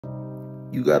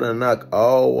You gotta knock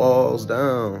all walls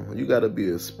down. You gotta be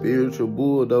a spiritual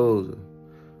bulldozer.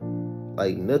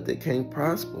 Like nothing can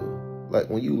prosper. Like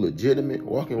when you legitimate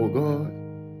walking with God,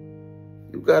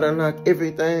 you gotta knock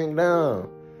everything down.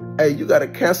 Hey, you gotta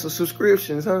cancel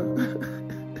subscriptions, huh?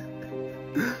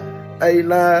 Hey,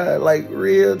 nah, like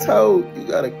real talk, you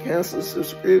gotta cancel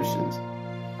subscriptions.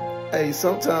 Hey,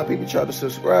 sometimes people try to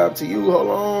subscribe to you. Hold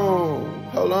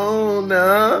on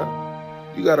now.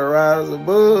 You gotta rise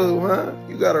above, huh?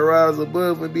 You gotta rise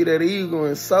above and be that eagle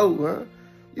and sow, huh?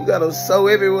 You gotta sow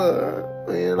everywhere,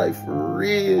 huh? Man, like for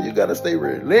real, you gotta stay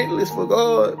relentless for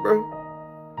God, bro.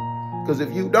 Because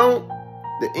if you don't,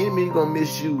 the enemy gonna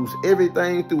misuse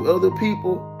everything through other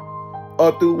people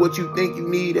or through what you think you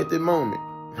need at the moment.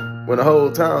 When the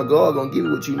whole time, God gonna give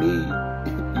you what you need.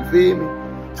 You feel me?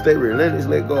 Stay relentless,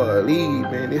 let God lead,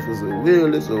 man. If it's a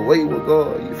will, it's a way with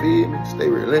God. You feel me? Stay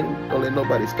relentless. Don't let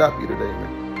nobody stop you today,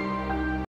 man.